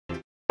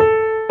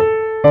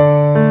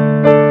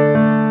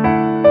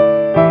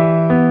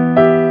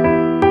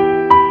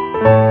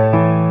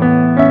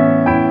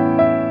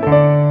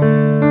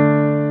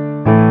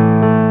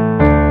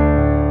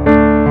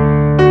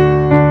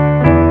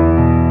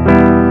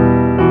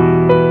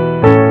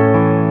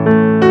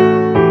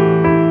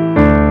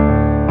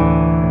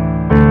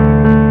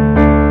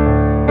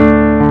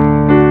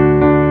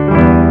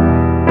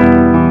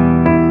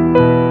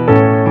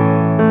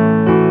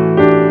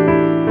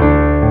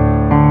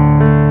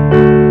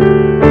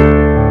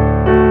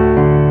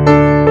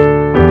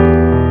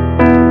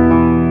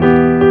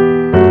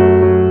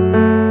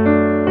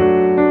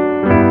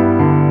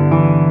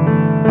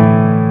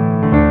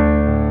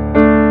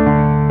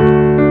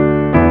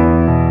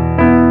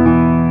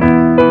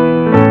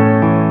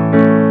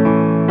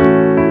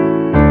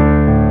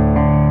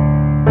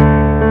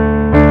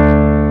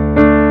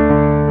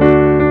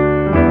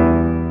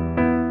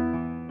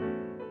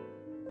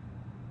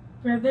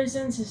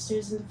Brothers and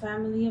sisters in the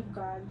family of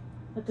God,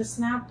 let us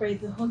now pray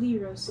the Holy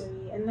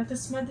Rosary, and let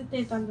us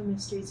meditate on the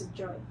mysteries of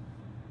joy.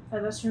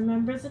 Let us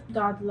remember that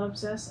God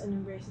loves us and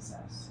embraces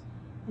us.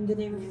 In the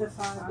name of the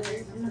Father,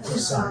 and of the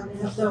Son,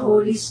 and of the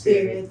Holy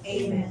Spirit.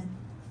 Amen.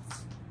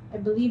 I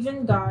believe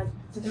in God,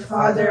 the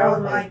Father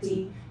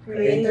Almighty,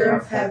 creator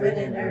of heaven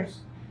and earth,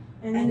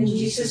 and in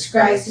Jesus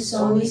Christ, his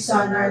only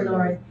Son, our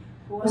Lord,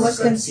 who was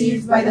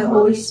conceived by the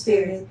Holy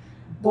Spirit,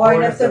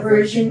 born of the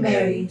Virgin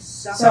Mary,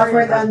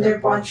 suffered under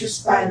Pontius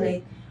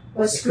Pilate,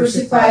 was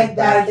crucified,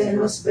 died, and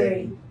was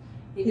buried.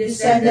 He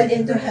descended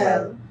into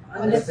hell.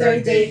 On the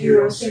third day he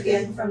rose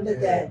again from the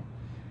dead.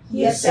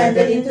 He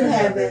ascended into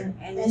heaven,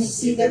 and is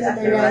seated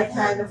at the right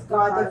hand of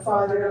God the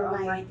Father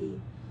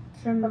Almighty.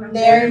 From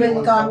there he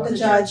will come to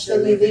judge the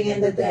living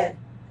and the dead.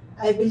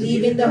 I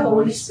believe in the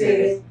Holy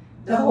Spirit,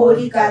 the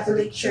Holy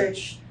Catholic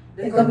Church,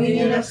 the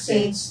communion of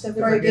saints, the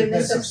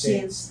forgiveness of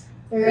sins,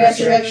 the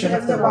resurrection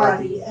of the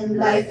body, and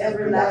life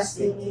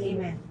everlasting.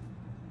 Amen.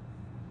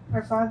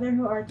 Our Father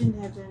who art in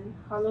heaven,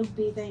 hallowed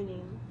be thy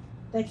name.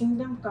 Thy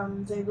kingdom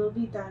come, thy will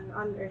be done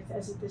on earth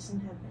as it is in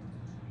heaven.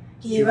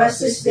 Give us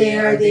this day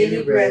our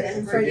daily bread,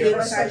 and forgive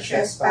us our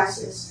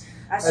trespasses,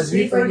 as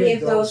we forgive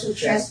those who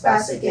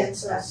trespass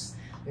against us.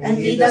 And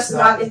lead us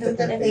not into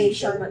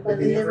temptation, but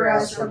deliver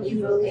us from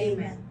evil.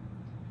 Amen.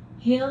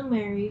 Hail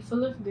Mary,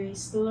 full of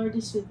grace, the Lord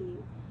is with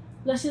you.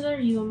 Blessed are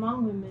you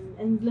among women,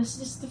 and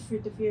blessed is the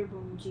fruit of your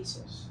womb,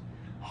 Jesus.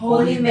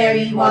 Holy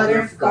Mary,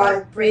 Mother of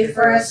God, pray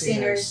for us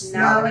sinners,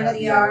 now and at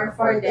the hour of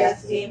our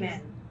death.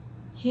 Amen.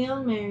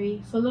 Hail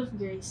Mary, full of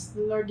grace,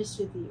 the Lord is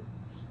with you.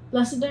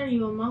 Blessed are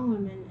you among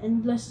women,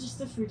 and blessed is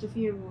the fruit of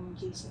your womb,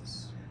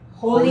 Jesus.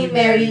 Holy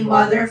Mary,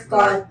 Mother of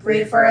God,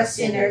 pray for us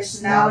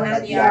sinners, now and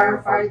at the hour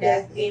of our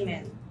death.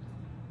 Amen.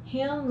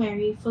 Hail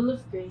Mary, full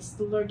of grace,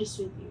 the Lord is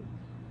with you.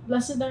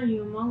 Blessed are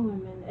you among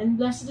women, and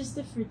blessed is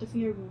the fruit of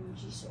your womb,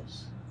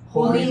 Jesus.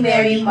 Holy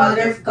Mary,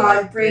 Mother of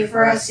God, pray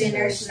for us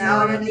sinners,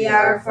 now and at the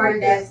hour of our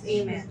death.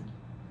 Amen.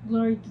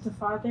 Glory to the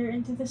Father,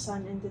 and to the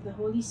Son, and to the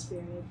Holy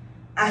Spirit.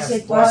 As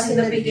it was in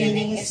the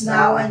beginning, is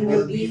now, and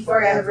will be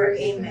forever.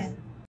 Amen.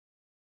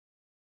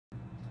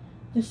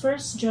 The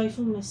first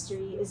joyful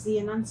mystery is the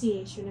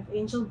Annunciation of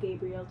Angel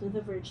Gabriel to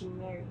the Virgin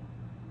Mary.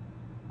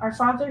 Our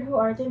Father who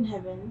art in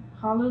heaven,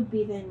 hallowed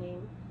be thy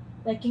name.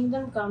 Thy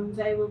kingdom come,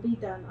 thy will be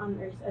done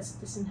on earth as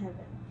it is in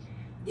heaven.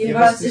 Give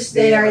us this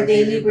day our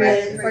daily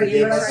bread, and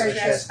forgive us our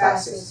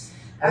trespasses,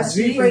 as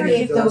we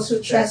forgive those who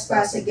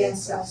trespass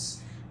against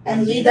us.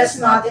 And lead us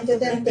not into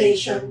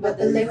temptation, but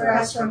deliver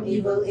us from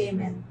evil.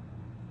 Amen.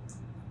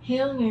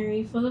 Hail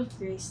Mary, full of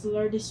grace, the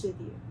Lord is with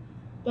you.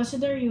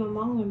 Blessed are you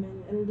among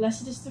women, and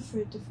blessed is the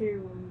fruit of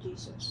your womb,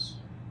 Jesus.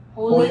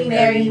 Holy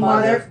Mary,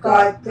 Mother of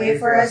God, pray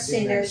for us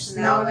sinners,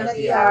 now and at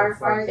the hour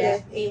of our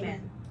death.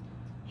 Amen.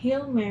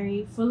 Hail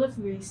Mary, full of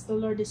grace, the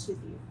Lord is with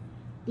you.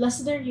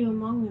 Blessed are you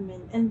among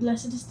women, and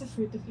blessed is the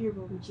fruit of your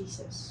womb,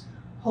 Jesus.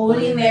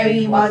 Holy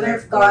Mary, Mother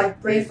of God,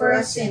 pray for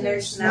us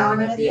sinners, now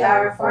and at the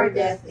hour of our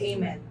death.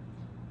 Amen.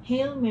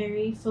 Hail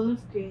Mary, full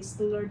of grace,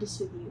 the Lord is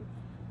with you.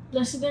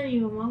 Blessed are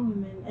you among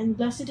women, and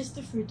blessed is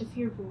the fruit of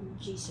your womb,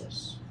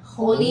 Jesus.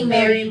 Holy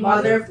Mary,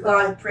 Mother of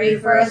God, pray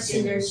for us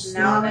sinners,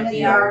 now and at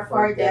the hour of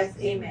our death.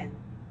 Amen.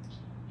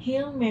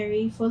 Hail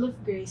Mary, full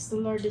of grace, the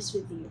Lord is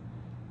with you.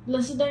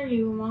 Blessed are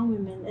you among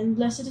women, and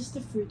blessed is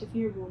the fruit of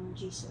your womb,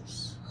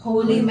 Jesus.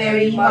 Holy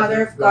Mary,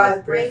 Mother of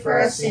God, pray for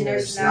us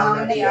sinners, now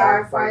and at the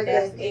hour of our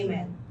death.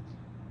 Amen.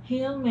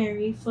 Hail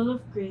Mary, full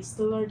of grace,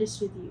 the Lord is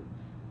with you.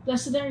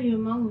 Blessed are you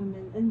among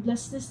women, and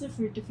blessed is the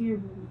fruit of your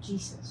womb,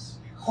 Jesus.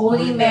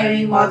 Holy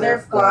Mary, Mother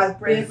of God,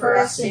 pray for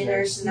us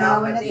sinners,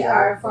 now and at the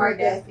hour of our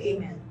death.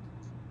 Amen.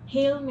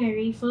 Hail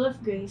Mary, full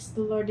of grace,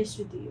 the Lord is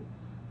with you.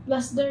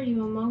 Blessed are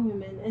you among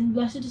women, and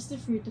blessed is the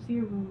fruit of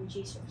your womb,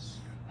 Jesus.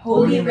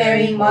 Holy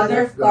Mary,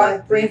 Mother of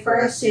God, pray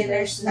for us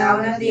sinners, now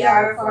and at the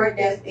hour of our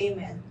death.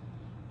 Amen.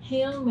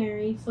 Hail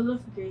Mary, full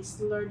of grace,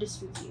 the Lord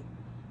is with you.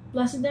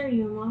 Blessed are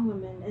you among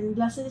women, and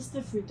blessed is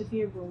the fruit of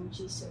your womb,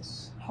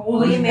 Jesus.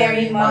 Holy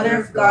Mary, Mother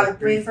of God,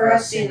 pray for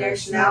us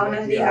sinners, now and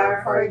at the hour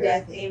of our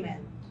death.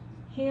 Amen.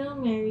 Hail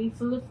Mary,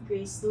 full of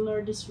grace, the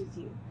Lord is with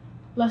you.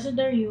 Blessed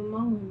are you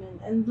among women,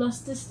 and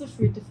blessed is the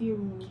fruit of your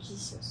womb,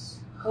 Jesus.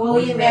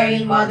 Holy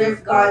Mary, Mother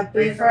of God,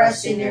 pray for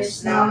us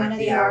sinners, now and at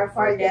the hour of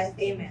our death.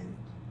 Amen.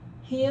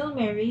 Hail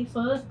Mary,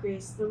 full of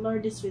grace, the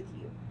Lord is with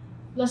you.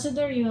 Blessed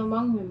are you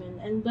among women,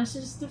 and blessed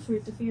is the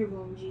fruit of your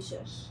womb,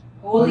 Jesus.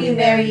 Holy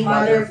Mary,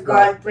 Mother of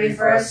God, pray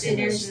for us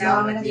sinners,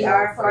 now and at the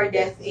hour of our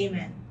death.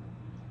 Amen.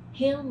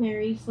 Hail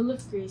Mary, full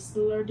of grace,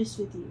 the Lord is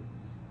with you.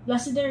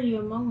 Blessed are you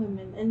among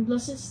women, and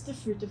blessed is the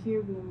fruit of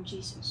your womb,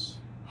 Jesus.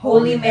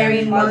 Holy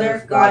Mary, Mother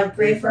of God,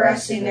 pray for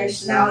us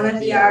sinners, now and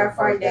at the hour of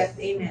our death.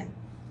 Amen.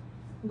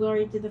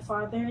 Glory to the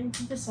Father, and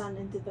to the Son,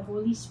 and to the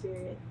Holy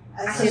Spirit.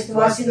 As it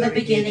was in the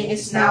beginning,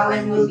 is now,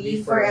 and will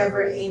be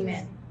forever.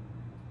 Amen.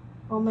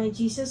 O my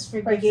Jesus,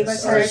 Forgive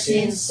us our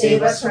sins,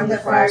 save us from the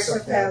fires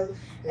of hell,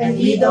 and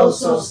lead all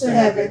souls to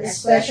heaven,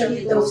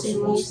 especially those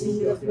in most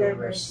need of your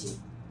mercy.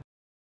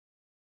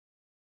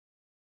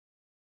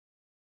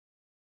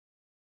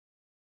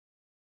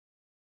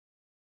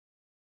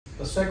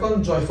 The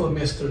second joyful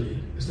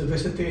mystery is the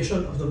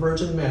visitation of the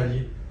Virgin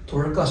Mary to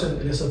her cousin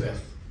Elizabeth.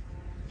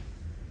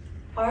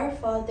 Our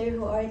Father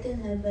who art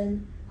in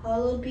heaven,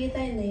 hallowed be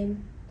thy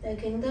name. Thy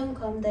kingdom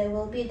come, thy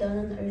will be done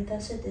on earth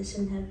as it is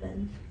in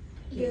heaven.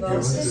 Give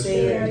us this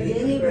day our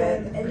daily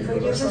bread, and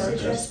forgive us our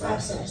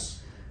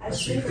trespasses,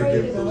 as we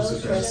forgive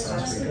those who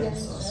trespass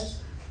against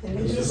us. And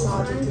lead us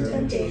not into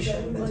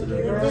temptation, but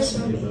deliver us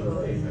from evil.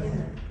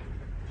 Amen.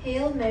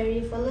 Hail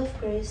Mary, full of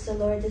grace, the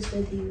Lord is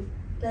with you.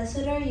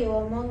 Blessed are you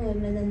among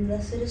women, and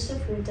blessed is the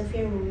fruit of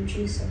your womb,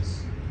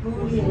 Jesus.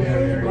 Holy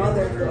Mary,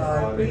 Mother of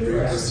God, pray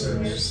for us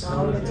sinners,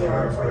 now and at the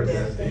hour of our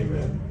death.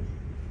 Amen.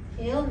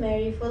 Hail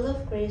Mary, full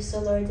of grace, the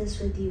Lord is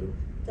with you.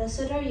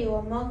 Blessed are you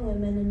among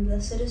women, and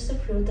blessed is the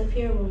fruit of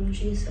your womb,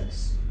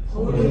 Jesus.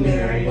 Holy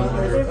Mary,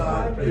 Mother of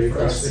God, pray for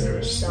us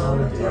sinners, now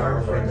and at the hour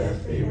of our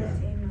death.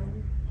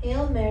 Amen.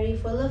 Hail Mary,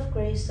 full of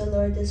grace, the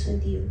Lord is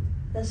with you.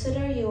 Blessed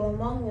are you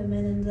among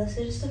women, and blessed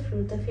is the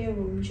fruit of your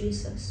womb,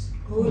 Jesus.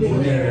 Holy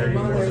Mary,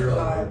 Mother of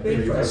God,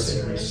 pray for us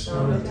sinners,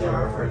 now and at the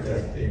hour of our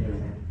death.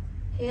 Amen.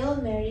 Hail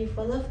Mary,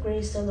 full of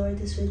grace, the Lord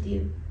is with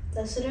you.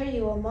 Blessed are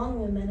you among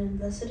women, and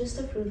blessed is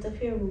the fruit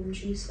of your womb,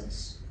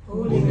 Jesus.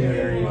 Holy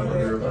Mary,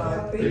 Mother of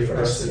God, pray for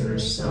us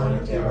sinners, now and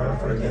at the hour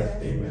of our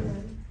death.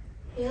 Amen.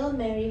 Hail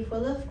Mary,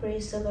 full of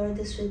grace, the Lord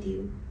is with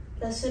you.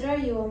 Blessed are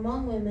you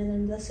among women,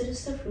 and blessed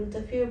is the fruit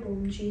of your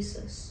womb,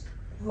 Jesus.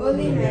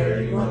 Holy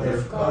Mary, Mother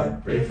of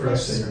God, pray for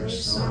us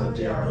sinners, now and at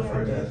the hour of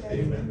our death.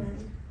 Amen.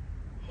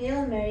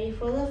 Hail Mary,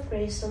 full of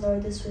grace, the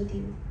Lord is with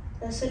you.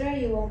 Blessed are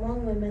you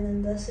among women,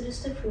 and blessed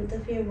is the fruit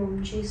of your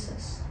womb,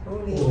 Jesus.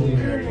 Holy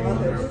Mary,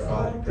 Mother of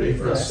God, pray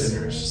for us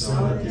sinners,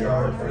 now and at the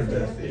hour of our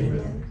death.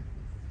 Amen.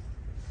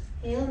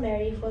 Hail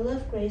Mary, full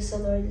of grace, the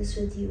Lord is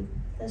with you.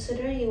 Blessed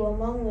are you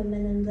among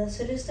women, and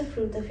blessed is the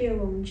fruit of your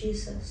womb,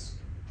 Jesus.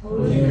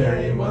 Holy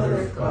Mary,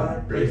 Mother of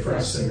God, pray for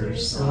us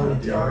sinners, now and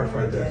at the hour of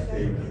our death.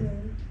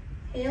 Amen.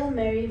 Hail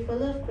Mary,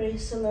 full of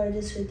grace, the Lord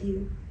is with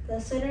you.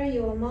 Blessed are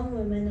you among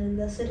women, and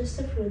blessed is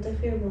the fruit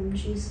of your womb,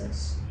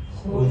 Jesus.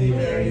 Holy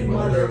Mary,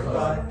 Mother of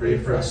God, pray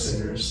for us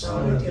sinners, now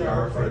and at the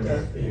hour of our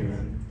death.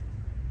 Amen.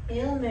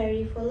 Hail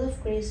Mary, full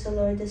of grace, the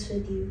Lord is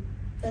with you.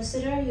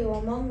 Blessed are you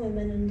among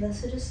women, and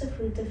blessed is the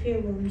fruit of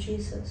your womb,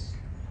 Jesus.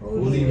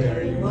 Holy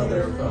Mary,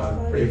 Mother of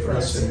God, pray for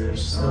us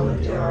sinners, now and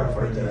at the hour of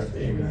our death.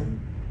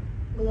 Amen.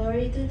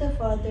 Glory to the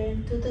Father,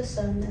 and to the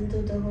Son, and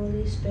to the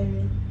Holy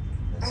Spirit.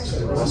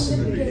 As it was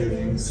in the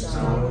beginning,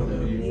 now and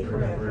will be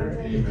forever.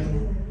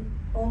 Amen.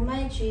 O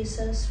my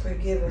Jesus,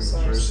 Forgive us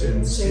our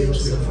sins, save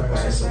us from the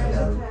fires of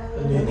hell,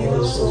 and lead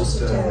all souls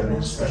to heaven,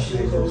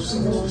 especially those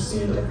in most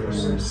need of your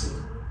mercy.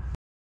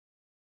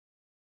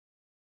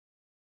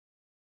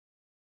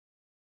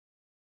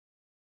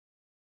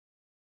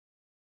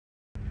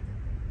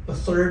 The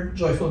third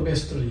joyful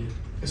mystery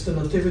is the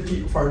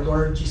Nativity of our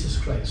Lord Jesus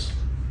Christ.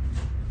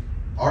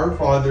 Our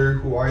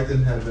Father, who art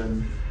in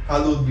heaven,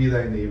 hallowed be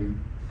thy name.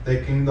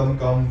 Thy kingdom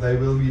come, thy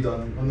will be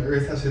done, on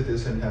earth as it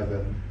is in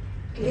heaven.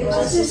 Give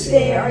us this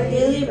day our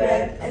daily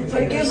bread, and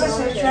forgive us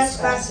our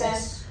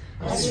trespasses,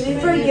 as we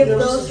forgive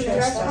those who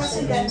trespass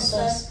against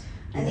us.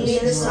 And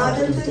lead us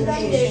not into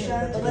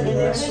temptation, but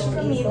deliver us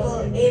from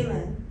evil.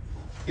 Amen.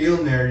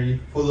 Hail Mary,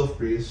 full of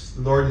grace,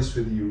 the Lord is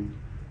with you.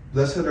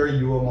 Blessed are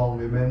you among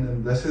women,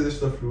 and blessed is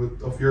the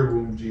fruit of your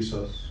womb,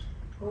 Jesus.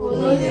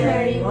 Holy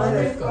Mary,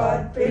 Mother of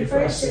God, pray for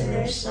us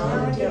sinners,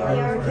 now and at the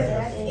hour of our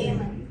death.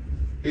 Amen.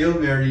 Hail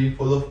Mary,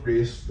 full of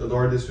grace, the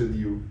Lord is with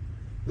you.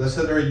 Blessed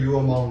are you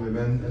among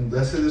women, and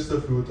blessed is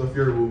the fruit of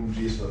your womb,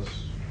 Jesus.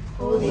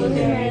 Holy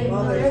Mary,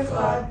 Mother of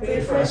God,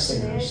 pray for us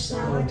sinners,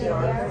 now and at the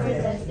hour of our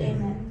death.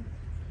 Amen.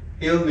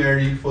 Hail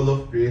Mary, full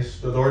of grace,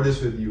 the Lord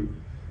is with you.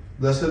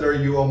 Blessed are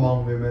you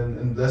among women,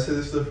 and blessed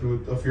is the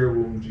fruit of your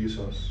womb,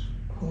 Jesus.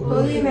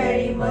 Holy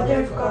Mary,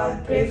 Mother of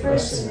God, pray for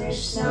us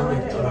sinners, now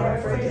and at the hour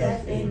of our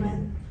death.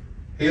 Amen.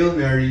 Hail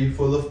Mary,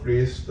 full of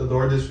grace, the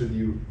Lord is with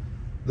you.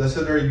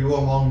 Blessed are you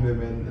among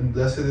women, and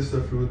blessed is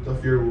the fruit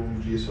of your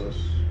womb, Jesus.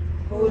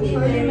 Holy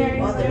Mary,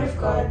 Mother of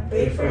God,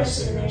 pray for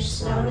us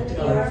sinners, now and at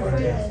the hour of our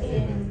death.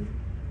 Amen.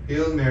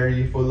 Hail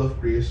Mary, full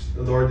of grace,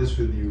 the Lord is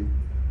with you.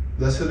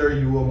 Blessed are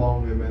you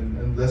among women,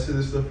 and blessed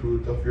is the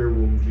fruit of your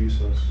womb,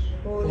 Jesus.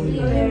 Holy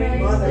Mary,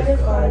 Mother of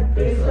God,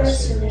 pray for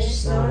us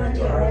sinners, now and at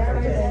the hour of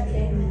our death.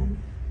 Amen.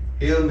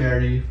 Hail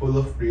Mary, full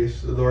of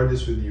grace, the Lord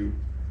is with you.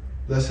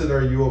 Blessed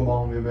are you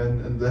among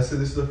women, and blessed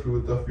is the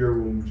fruit of your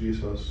womb,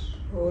 Jesus.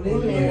 Holy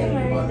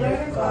Mary, Mother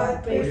of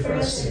God, pray for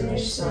us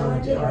sinners, now and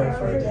at the hour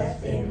of our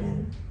death.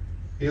 Amen.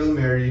 Hail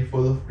Mary,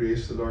 full of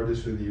grace, the Lord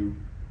is with you.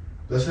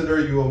 Blessed are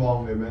you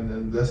among women,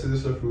 and blessed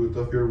is the fruit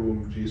of your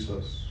womb,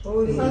 Jesus.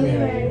 Holy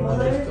Mary,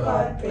 Mother of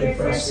God, pray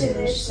for us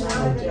sinners,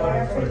 now and at the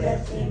hour of our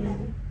death.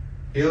 Amen.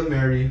 Hail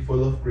Mary,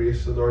 full of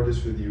grace, the Lord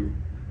is with you.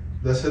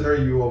 Blessed are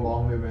you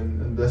among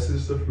women, and blessed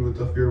is the fruit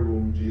of your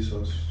womb,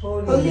 Jesus.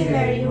 Holy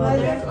Mary,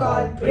 Mother of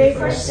God, pray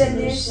for us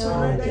sinners,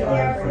 now and at the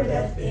hour of our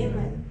death.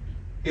 Amen.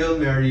 Hail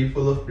Mary,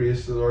 full of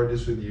grace, the Lord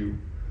is with you.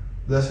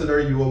 Blessed are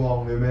you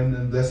among women,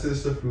 and blessed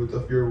is the fruit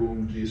of your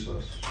womb,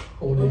 Jesus.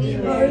 Holy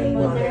Mary,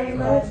 Mother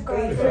of God,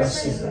 pray for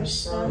us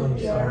sinners, now and at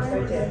the hour of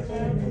our death.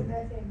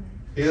 Amen.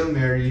 Hail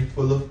Mary,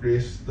 full of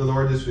grace, the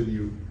Lord is with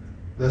you.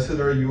 Blessed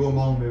are you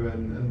among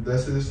women, and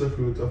blessed is the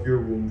fruit of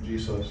your womb,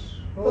 Jesus.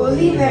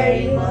 Holy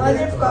Mary,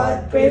 Mother of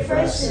God, pray for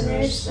us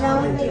sinners,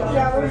 now and at the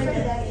hour of our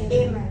death.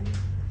 Amen.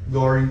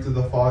 Glory to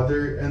the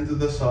Father, and to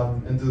the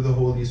Son, and to the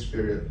Holy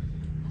Spirit.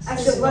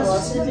 As it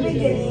was in the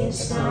beginning,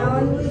 is now,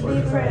 and will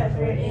be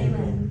forever.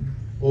 Amen.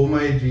 O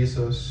my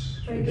Jesus,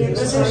 Forgive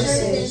us our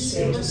sins,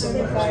 save us from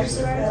the fires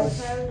of hell,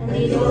 and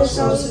lead all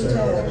souls into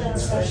heaven,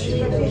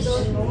 especially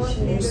those in most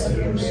need of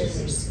your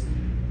mercy.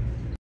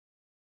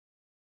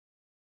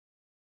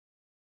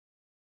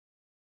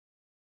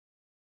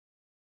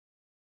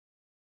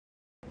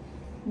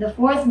 The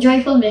fourth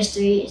joyful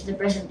mystery is the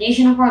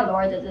presentation of our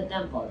Lord at the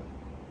temple.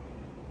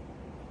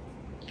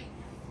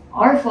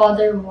 Our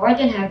Father, who art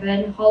in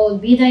heaven,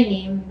 hallowed be thy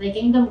name. Thy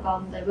kingdom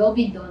come, thy will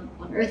be done,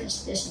 on earth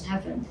as it is in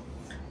heaven.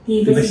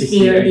 Give us this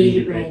day our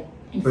daily bread,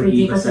 and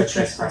forgive us our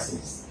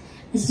trespasses,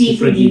 as we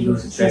forgive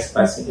those who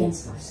trespass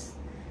against us.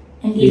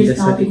 And lead us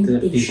not into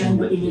temptation,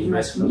 but deliver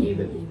us from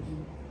evil.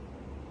 Amen.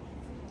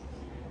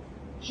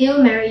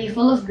 Hail Mary,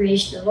 full of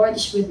grace, the Lord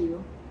is with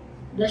you.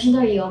 Blessed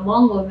are you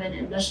among women,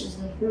 and blessed is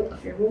the fruit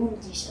of your womb,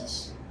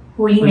 Jesus.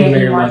 Holy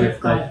Mary, Mother of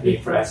God, pray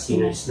for us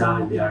sinners now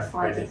and at the hour of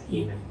our death.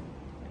 Amen.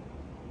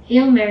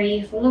 Hail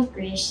Mary, full of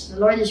grace, the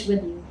Lord is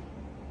with you.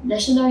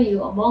 Blessed are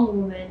you among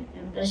women,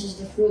 and blessed is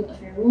the fruit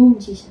of your womb,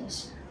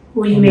 Jesus.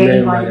 Holy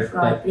Mary, Mother of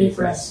God, pray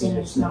for us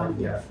sinners now and at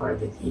the hour of our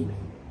death. Amen.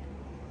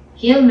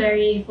 Hail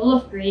Mary, full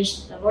of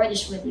grace, the Lord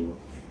is with you.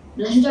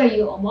 Blessed are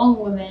you among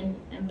women,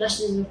 and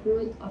blessed is the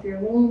fruit of your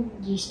womb,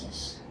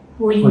 Jesus.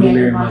 Holy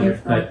Mary, Mother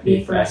of God,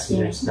 pray for us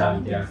sinners now and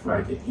at the hour of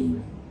our death.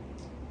 Amen.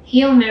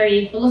 Hail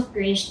Mary, full of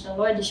grace, the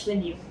Lord is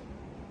with you.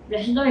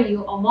 Blessed are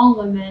you among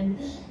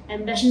women,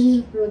 and blessed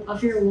is the fruit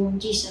of your womb,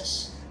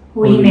 Jesus.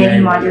 Holy Mary,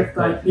 Mother of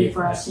God, pray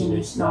for us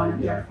sinners now and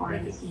at the hour of our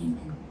death.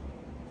 Amen.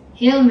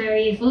 Hail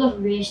Mary, full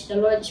of grace, the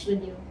Lord is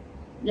with you.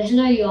 Blessed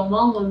are you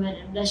among women,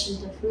 and blessed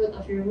is the fruit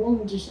of your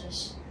womb,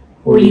 Jesus.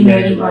 Holy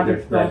Mary, Mother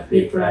of God,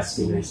 pray for us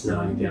sinners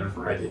now and at the hour of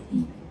our death.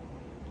 Amen.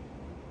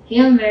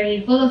 Hail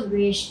Mary, full of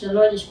grace, the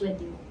Lord is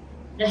with you.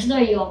 Blessed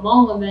are you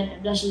among women,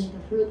 and blessed is the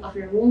fruit of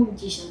your womb,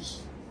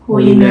 Jesus.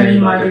 Holy Mary,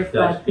 Mother of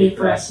God, pray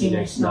for us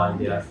sinners now and at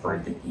the hour of our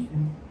death.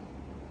 Amen.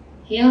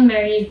 Hail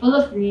Mary, full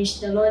of grace,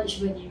 the Lord is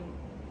with you.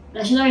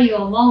 Blessed are you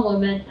among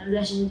women, and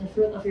blessed is the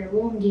fruit of your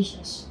womb,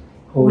 Jesus.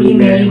 Holy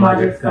Mary,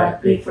 Mother of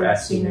God, pray for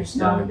us sinners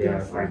now and at the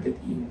hour of our death.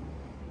 Amen.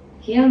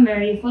 Hail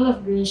Mary, full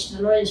of grace,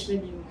 the Lord is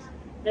with you.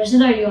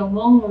 Blessed are you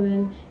among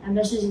women, and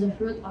blessed is the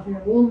fruit of your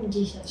womb,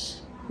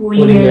 Jesus.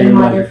 Holy Mary,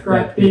 Mother of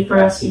God, pray for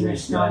us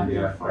sinners now and at the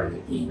hour of our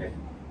death. Amen.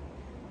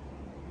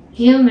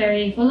 Hail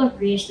Mary, full of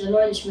grace, the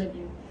Lord is with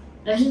you.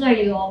 Blessed are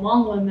you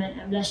among women,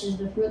 and blessed is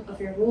the fruit of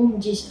your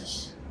womb,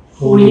 Jesus.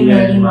 Holy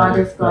Mary,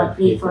 Mother of God,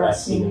 pray for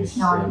us sinners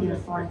now and at the hour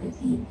of our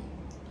death. Amen.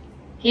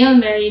 Hail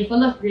Mary,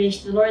 full of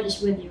grace, the Lord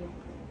is with you.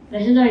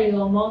 Blessed are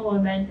you among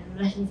women, and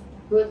blessed is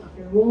the fruit of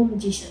your womb,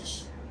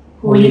 Jesus.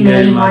 Holy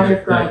Mary, Mother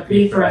of God,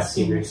 pray for us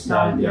sinners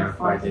now and at the hour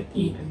of our death.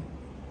 Amen.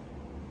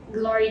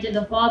 Glory to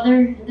the Father,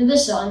 and to the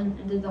Son,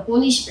 and to the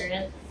Holy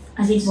Spirit,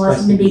 As it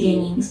was in the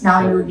beginning, is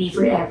now, and will be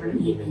forever.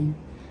 Amen.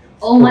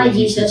 O my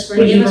Jesus,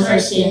 forgive us our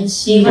sins,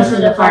 save us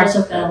from the fires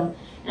of hell,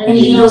 and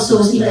lead all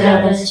souls into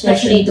heaven,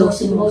 especially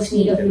those in most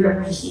need of your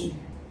mercy.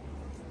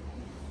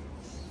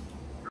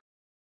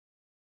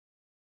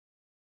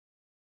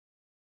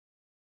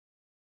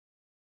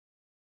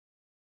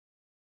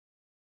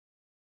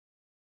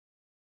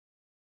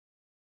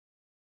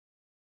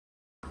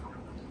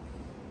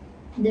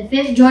 The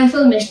fifth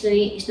joyful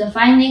mystery is the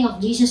finding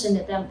of Jesus in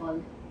the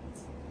temple.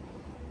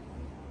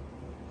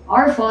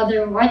 Our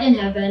Father, who art in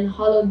heaven,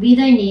 hallowed be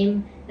thy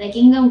name. Thy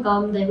kingdom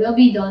come, thy will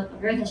be done,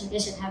 on earth as it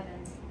is in heaven.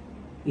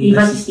 Give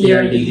us this day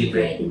our daily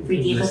bread, and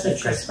forgive us our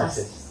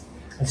trespasses,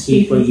 as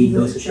we forgive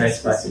those who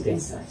trespass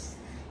against us.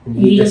 And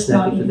lead us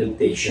not into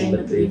temptation,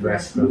 but deliver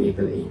us from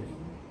evil. Amen.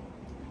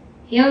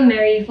 Hail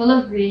Mary, full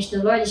of grace,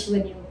 the Lord is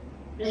with you.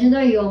 Blessed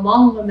are you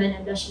among women,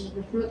 and blessed is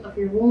the fruit of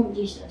your womb,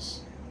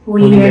 Jesus.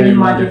 Holy Mary,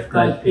 Mother of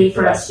God, pray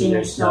for us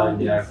sinners now and at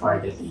the hour of our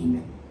death.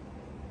 Amen.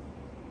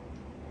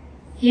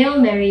 Hail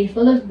Mary,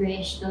 full of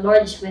grace, the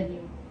Lord is with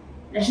you.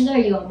 Blessed are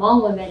you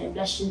among women, and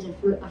blessed is the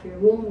fruit of your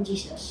womb,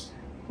 Jesus.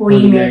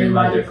 Holy Mary,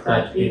 Mother of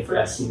God, pray for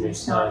us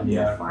sinners now and at the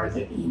hour of our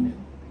death.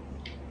 Amen.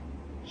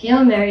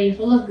 Hail Mary,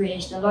 full of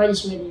grace, the Lord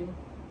is with you.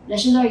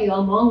 Blessed are you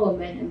among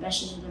women, and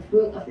blessed is the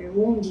fruit of your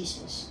womb,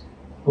 Jesus.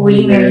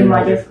 Holy Mary,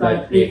 Mother of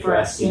God, pray for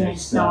us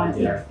sinners now and at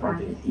the hour of our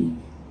death.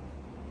 Amen.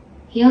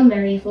 Hail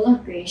Mary, full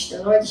of grace,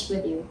 the Lord is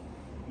with you.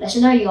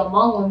 Blessed are you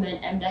among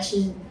women, and blessed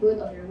is the fruit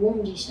of your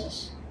womb,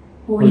 Jesus.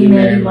 Holy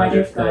Mary,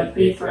 Mother of God,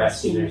 pray for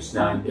us sinners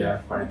now and at the hour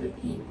of our death.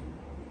 Amen.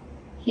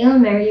 Hail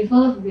Mary,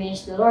 full of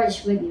grace, the Lord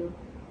is with you.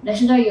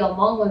 Blessed are you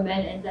among women,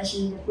 and blessed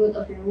is the fruit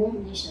of your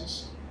womb,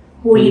 Jesus.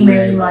 Holy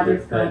Mary, Mother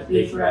of God,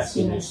 pray for us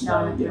sinners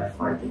now and at the hour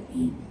of our death.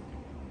 Amen.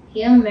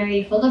 Hail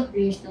Mary, full of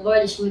grace, the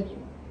Lord is with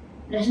you.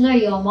 Blessed are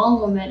you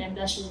among women, and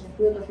blessed is the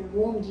fruit of your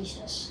womb,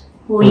 Jesus.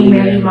 Holy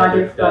Mary,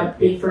 Mother of God,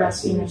 pray for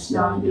us sinners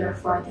now and at the hour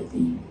of our death.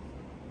 Amen.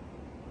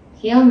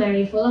 Hail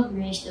Mary, full of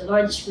grace, the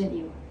Lord is with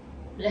you.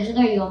 Blessed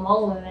are you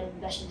among women, and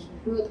blessed is the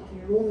fruit of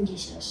your womb,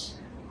 Jesus.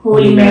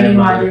 Holy Mary,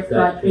 Mother of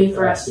God, pray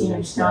for us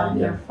sinners now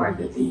and at our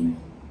death. Amen.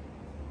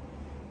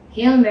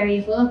 Hail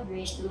Mary, full of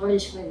grace, the Lord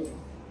is with you.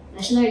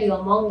 Blessed are you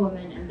among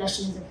women, and blessed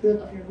is the fruit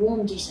of your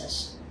womb,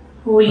 Jesus.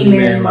 Holy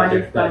Mary,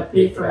 Mother of God,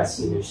 pray for us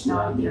sinners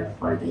now and at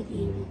our death.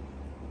 Amen.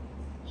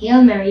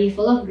 Hail Mary,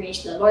 full of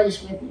grace, the Lord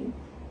is with you.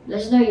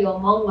 Blessed are you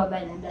among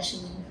women, and blessed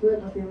is the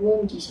fruit of your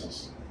womb,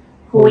 Jesus.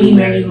 Holy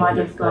Mary,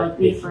 Mother of God,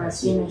 pray for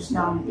us sinners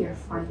now and at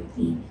our death.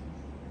 Amen.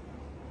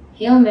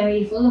 Hail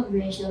Mary, full of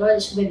grace, the Lord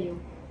is with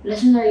you.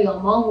 Blessed are you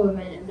among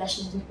women, and blessed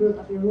is the fruit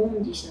of your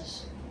womb,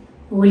 Jesus.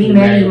 Holy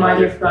Mary,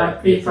 Mother of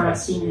God, pray for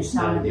us sinners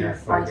now and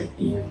at our death.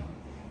 Amen.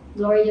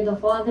 Glory to the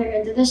Father,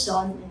 and to the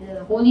Son, and to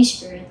the Holy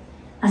Spirit,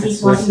 as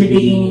it was in the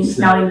beginning, is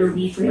now, and will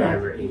be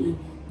forever. Amen.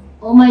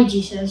 O my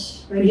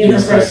Jesus, Forgive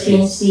us our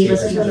sins, save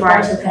us from the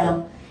fires of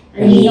hell,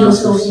 and lead all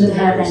souls into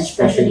heaven,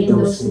 especially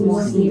those who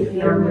most need of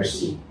your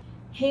mercy.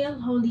 Hail,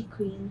 Holy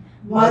Queen,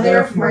 Mother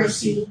of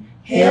mercy,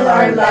 hail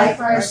our life,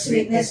 our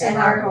sweetness, and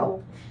our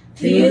hope.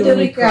 To you do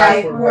we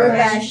cry, poor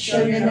banished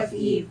children of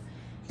Eve.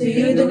 To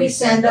you do we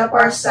send up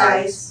our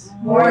sighs,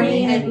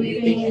 mourning and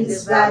weeping in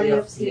this valley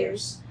of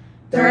tears.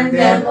 Turn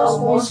then, O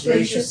most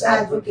gracious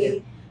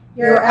Advocate,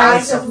 your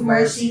eyes of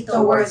mercy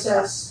towards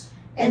us,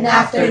 and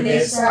after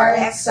this our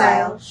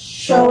exile,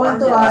 show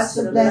unto us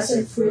the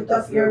blessed fruit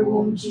of your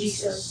womb,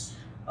 Jesus.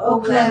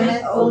 O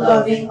clement, O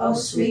loving, O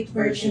sweet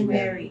Virgin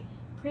Mary,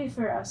 pray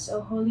for us,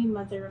 O Holy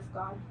Mother of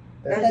God,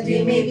 that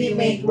we may be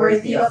made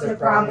worthy of the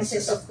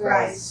promises of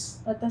Christ.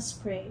 Let us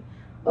pray.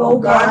 O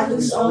God,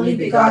 whose only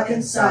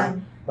begotten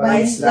Son,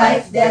 by his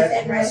life, death,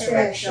 and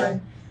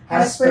resurrection,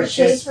 has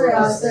purchased for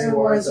us the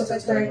rewards of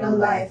eternal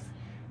life,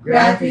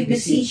 grant, we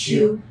beseech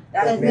you,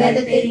 that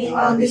meditating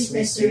on these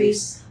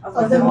mysteries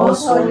of the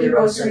most holy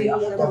Rosary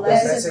of the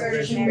Blessed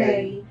Virgin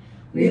Mary,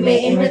 we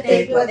may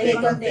imitate what they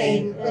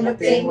contain and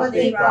obtain what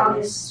they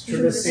promise,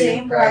 through the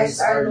same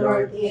Christ our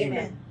Lord.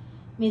 Amen.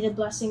 May the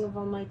blessing of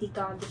Almighty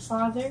God, the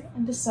Father,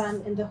 and the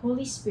Son, and the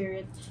Holy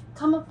Spirit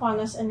come upon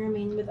us and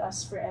remain with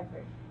us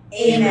forever.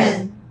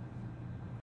 Amen.